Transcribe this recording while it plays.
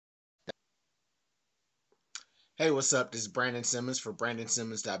Hey, what's up? This is Brandon Simmons for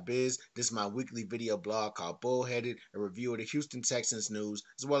BrandonSimmons.biz. This is my weekly video blog called Bullheaded, a review of the Houston Texans news,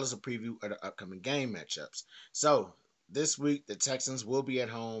 as well as a preview of the upcoming game matchups. So, this week, the Texans will be at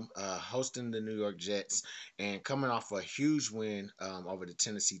home hosting the New York Jets and coming off a huge win over the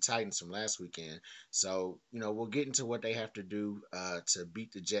Tennessee Titans from last weekend. So, we'll get into what they have to do to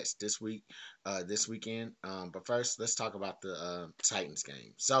beat the Jets this weekend. But first, let's talk about the Titans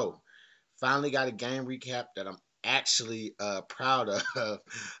game. So, finally got a game recap that I'm actually proud of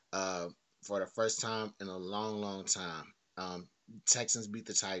uh, for the first time in a long, long time. Texans beat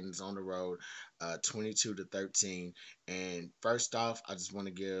the Titans on the road, 22-13. And first off, I just want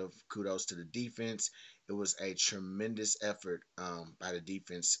to give kudos to the defense. It was a tremendous effort by the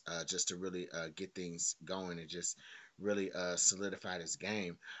defense just to really get things going and just really solidify this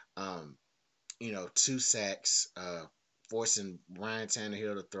game. Um, 2 sacks, forcing Ryan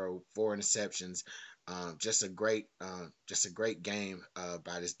Tannehill to throw 4 interceptions. Just a great game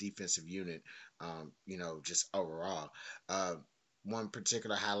by this defensive unit. Just overall. Uh, One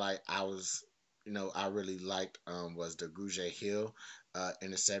particular highlight I really liked was the grueger-hill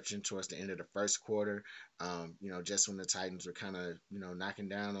interception towards the end of the first quarter. Just when the Titans were kind of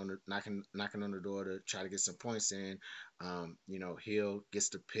knocking on the door to try to get some points in. Hill gets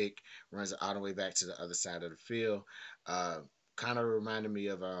the pick, runs it all the way back to the other side of the field. Uh, Kind of reminded me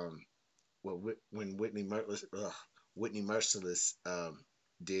of when Whitney Merciless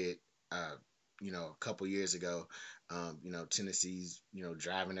did a couple years ago. Tennessee's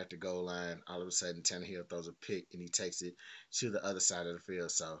driving at the goal line. All of a sudden, Tannehill throws a pick and he takes it to the other side of the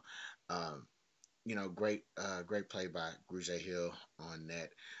field. So, um, great play by grueger-hill on that.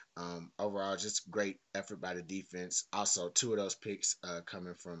 Overall, just great effort by the defense. Also, 2 of those picks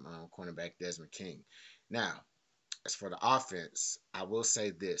coming from cornerback Desmond King. Now, as for the offense, I will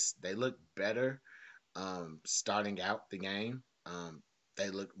say this: they look better starting out the game. They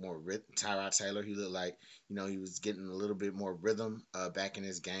looked more Tyrod Taylor. He looked like he was getting a little bit more rhythm back in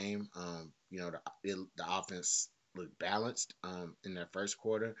his game. The offense looked balanced in that first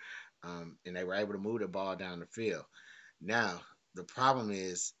quarter, and they were able to move the ball down the field. Now the problem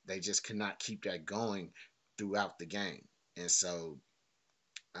is they just could not keep that going throughout the game, and so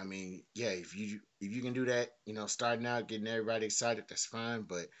I mean, yeah, if you can do that, starting out getting everybody excited, that's fine.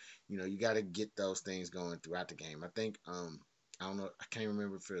 But you got to get those things going throughout the game. I think I don't know, I can't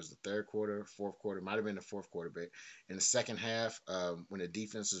remember if it was the third quarter, fourth quarter, might have been the fourth quarter, but in the second half, when the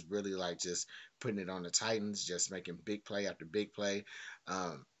defense was really like just putting it on the Titans, just making big play after big play,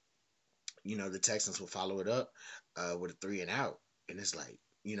 um, the Texans will follow it up with a 3-and-out, and it's like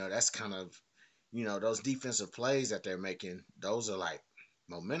that's kind of those defensive plays that they're making. Those are like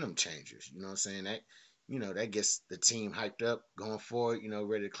momentum changers. You know what I'm saying? That gets the team hyped up going forward.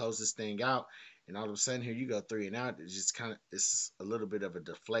 Ready to close this thing out, and all of a sudden here you go 3-and-out. It's a little bit of a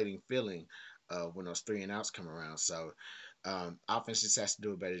deflating feeling when those 3-and-outs come around. So offense just has to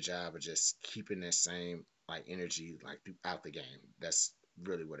do a better job of just keeping that same like energy like throughout the game. That's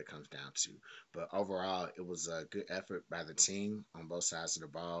really what it comes down to. But overall, it was a good effort by the team on both sides of the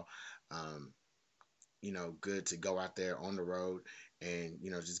ball. Um, Good to go out there on the road and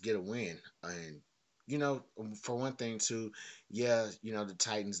just get a win. And for one thing too, yeah, the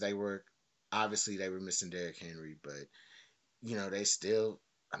Titans they were missing Derrick Henry, but they still.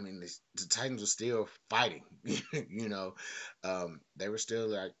 I mean, the Titans were still fighting. They were still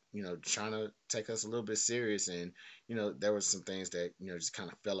like trying to take us a little bit serious, and there were some things that just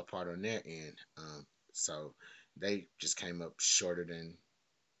kind of fell apart on their end. So they just came up shorter than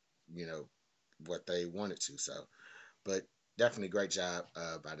you know what they wanted to. So, but definitely great job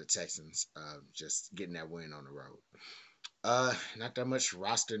by the Texans, just getting that win on the road. Not that much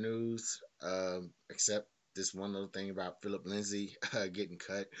roster news, except this one little thing about Philip Lindsay getting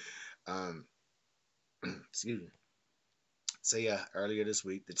cut. Um, excuse me. So yeah, earlier this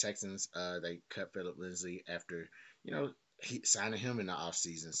week, the Texans they cut Philip Lindsay after he signing him in the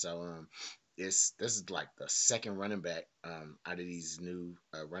offseason. So this is like the second running back out of these new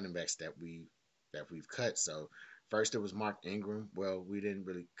running backs that we've cut. So first it was Mark Ingram. Well, we didn't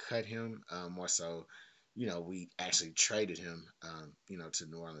really cut him. More so, we actually traded him, to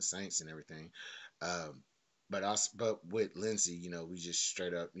New Orleans Saints and everything. Um, but with Lindsey, we just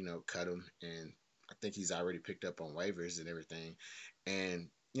straight up, cut him, and I think he's already picked up on waivers and everything. And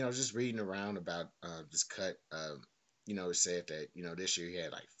just reading around about this cut, it said that this year he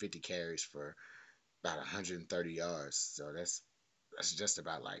had like 50 carries for about 130 yards. So that's just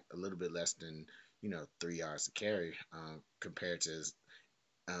about like a little bit less than 3 yards to carry compared to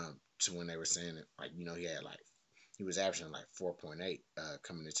when they were saying it like he was averaging like 4.8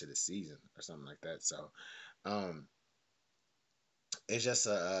 coming into the season or something like that. So Um, it's just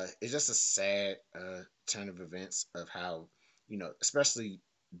a sad turn of events of how, especially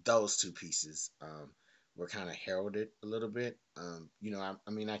those two pieces were kind of heralded a little bit. I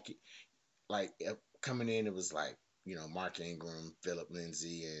mean, like coming in, it was like, Mark Ingram, Philip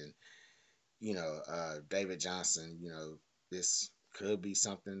Lindsay, and David Johnson. This could be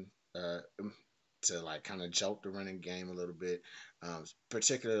something to like kind of jolt the running game a little bit,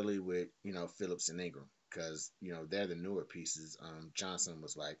 particularly with Phillips and Ingram, because they're the newer pieces. Johnson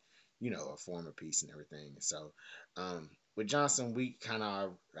was like a former piece and everything. So with Johnson, we kind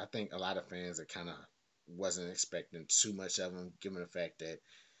of, I think a lot of fans are kind of wasn't expecting too much of him, given the fact that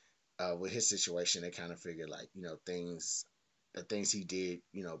with his situation, they kind of figured like the things he did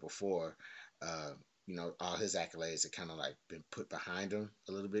before, uh, all his accolades had kind of like been put behind him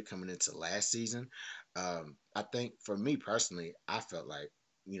a little bit coming into last season. I think for me personally, I felt like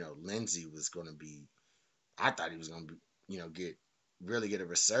Lindsey was going to be. I thought he was going to be, get really get a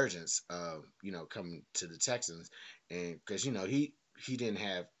resurgence, coming to the Texans, and because he didn't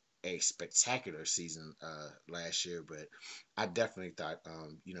have a spectacular season last year, but I definitely thought,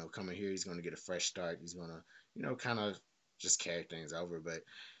 coming here he's going to get a fresh start. He's going to, kind of just carry things over. But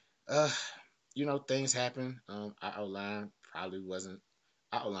uh, things happen. Our line probably wasn't.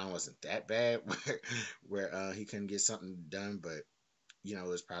 Our line wasn't that bad where he couldn't get something done, but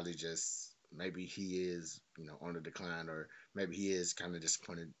it's probably just maybe he is, on the decline, or maybe he is kind of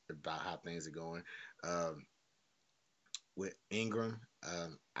disappointed about how things are going. Um, with Ingram,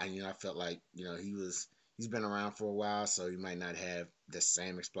 I felt like he's been around for a while, so he might not have the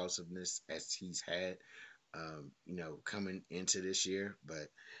same explosiveness as he's had, coming into this year, but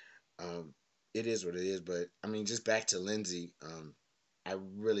um, it is what it is. But I mean, just back to Lindsey, I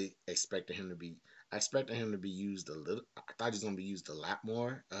really expected him to be. I expected him to be used a little. I thought he was going to be used a lot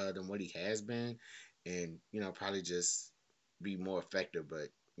more than what he has been, and probably just be more effective. But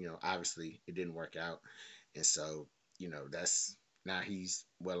obviously it didn't work out, and so that's now he's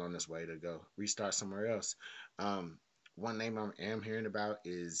well on his way to go restart somewhere else. One name I am hearing about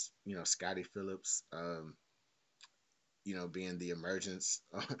is Scotty Phillips. Being the emergence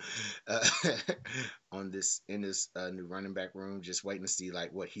uh, on this in this new running back room, just waiting to see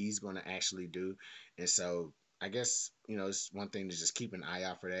like what he's going to actually do. And so I guess it's one thing to just keep an eye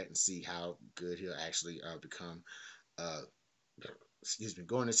out for that and see how good he'll actually become. Uh, excuse me,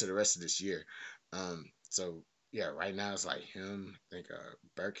 going into the rest of this year. So yeah, right now it's like him. I think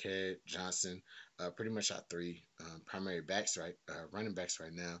Burkhead, Johnson, pretty much our three primary backs, right, running backs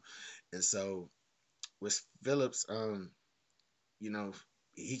right now. And so with Phillips, you know,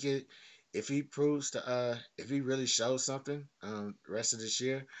 he could, if he proves to if he really shows something the rest of this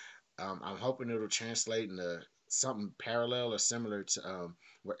year, I'm hoping it'll translate into something parallel or similar to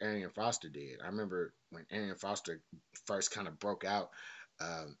what Arian Foster did. I remember when Arian Foster first kind of broke out,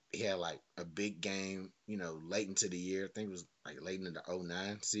 he had like a big game, late into the year. I think it was like late into the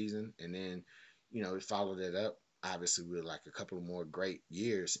 '09 season, and then he followed it up obviously with like a couple more great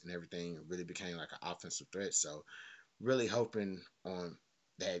years and everything. It really became like an offensive threat. So really hoping on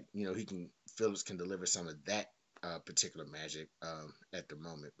that he can Phillips can deliver some of that particular magic at the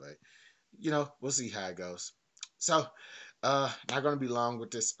moment, but we'll see how it goes. So not going to be long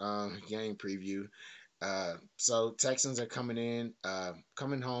with this game preview. So Texans are coming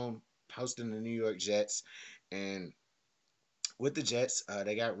home, hosting the New York Jets, and with the Jets,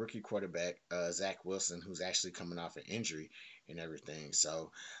 they got rookie quarterback Zach Wilson, who's actually coming off an injury and everything.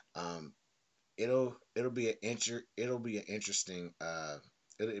 So um, it'll be an interesting it'll be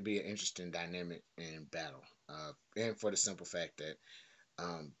an interesting dynamic and battle, and for the simple fact that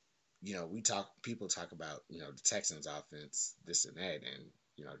um people talk about the Texans offense, this and that, and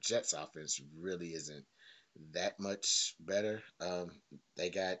Jets offense really isn't that much better. They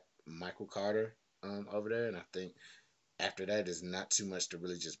got Michael Carter over there, and I think after that is not too much to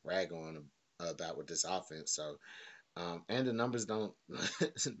really just brag on about with this offense. So and the numbers don't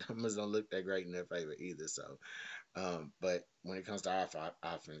numbers don't look that great in their favor either. So, but when it comes to our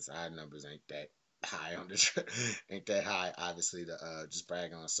offense, our numbers ain't that high on the ain't that high, obviously, to just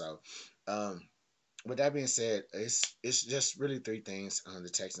brag on. So, um, with that being said, it's just really three things the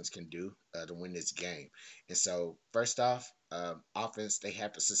Texans can do to win this game. And so, first off, offense, they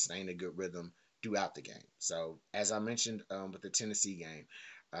have to sustain a good rhythm throughout the game. So, as I mentioned with the Tennessee game,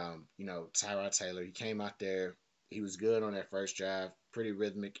 Tyrod Taylor, he came out there, he was good on that first drive, pretty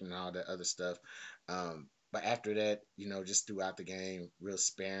rhythmic and all that other stuff. But after that, just throughout the game, real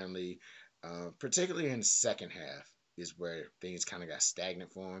sparingly, particularly in the second half, is where things kind of got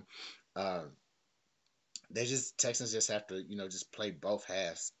stagnant for him. Um, they just Texans just have to just play both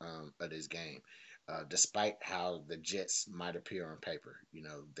halves of this game. despite how the Jets might appear on paper.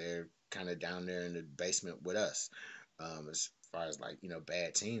 They're kind of down there in the basement with us, as far as like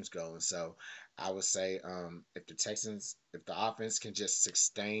bad teams go. And so I would say if the offense can just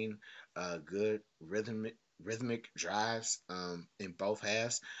sustain good rhythmic drives in both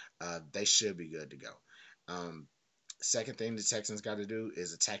halves, they should be good to go. Um, Second thing the Texans got to do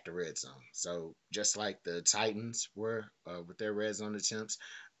is attack the red zone. So just like the Titans were with their red zone attempts,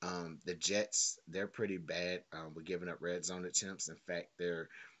 the Jets, they're pretty bad with giving up red zone attempts. In fact, they're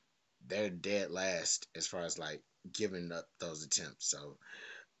dead last as far as like giving up those attempts. So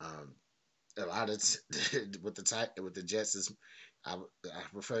um, a lot of with the Jets is I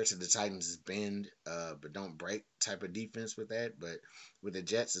refer to the Titans as bend but don't break type of defense with that. But with the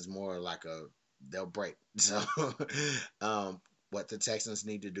Jets is more like they'll break. So um, what the Texans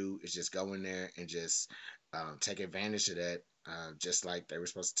need to do is just go in there and just take advantage of that, just like they were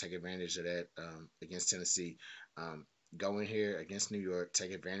supposed to take advantage of that against Tennessee. Um, go in here against New York,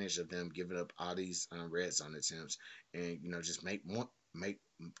 take advantage of them giving up all these red zone attempts, and just make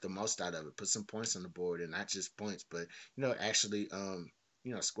the most out of it. Put some points on the board, and not just points, but actually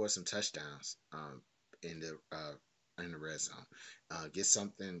score some touchdowns in the red zone. Get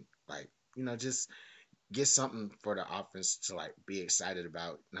something like just get something for the offense to like be excited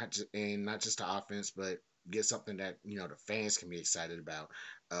about, not just the offense, but get something that the fans can be excited about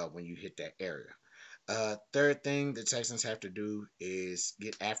when you hit that area. Third thing the Texans have to do is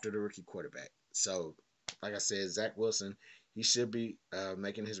get after the rookie quarterback. So, like I said, Zach Wilson, he should be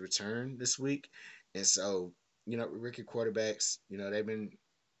making his return this week, and so rookie quarterbacks,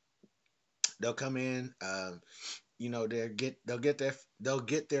 they'll come in. They'll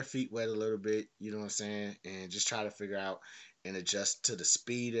get their feet wet a little bit, you know what I'm saying, and just try to figure out and adjust to the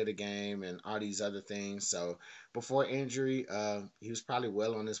speed of the game and all these other things. So before injury, he was probably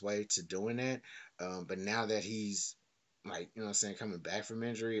well on his way to doing that. But now that he's like, what I'm saying, coming back from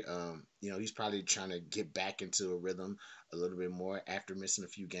injury, he's probably trying to get back into a rhythm a little bit more after missing a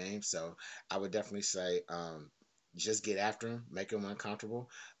few games. So I would definitely say just get after him, make him uncomfortable.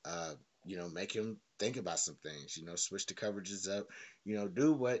 Uh, make him think about some things. Switch the coverages up.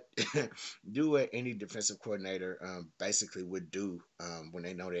 Do what do what any defensive coordinator basically would do when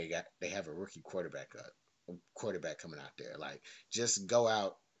they know they have a rookie quarterback coming out there. Like just go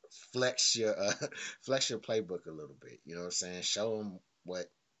out, flex your flex your playbook a little bit. You know what I'm saying? Show him what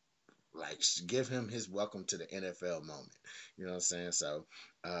like give him his welcome to the NFL moment. You know what I'm saying? So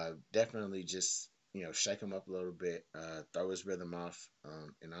definitely just shake him up a little bit, throw his rhythm off,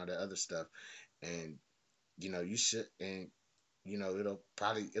 and all the other stuff. And you should, and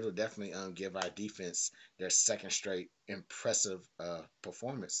it'll definitely give our defense their second straight impressive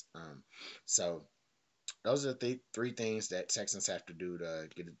performance. So those are the three things that Texans have to do to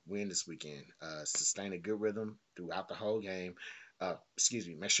get a win this weekend. Sustain a good rhythm throughout the whole game. Excuse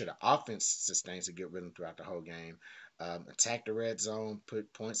me. Make sure the offense sustains a good rhythm throughout the whole game. Attack the red zone.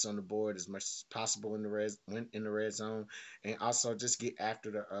 Put points on the board as much as possible in the red zone, and also just get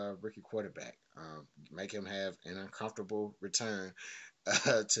after the rookie quarterback. Make him have an uncomfortable return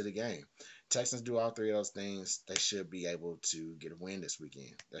to the game. Texans do all three of those things. They should be able to get a win this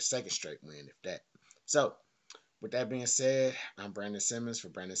weekend. Their second straight win, if that. So, with that being said, I'm Brandon Simmons for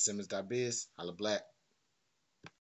BrandonSimmons.biz. Holla black.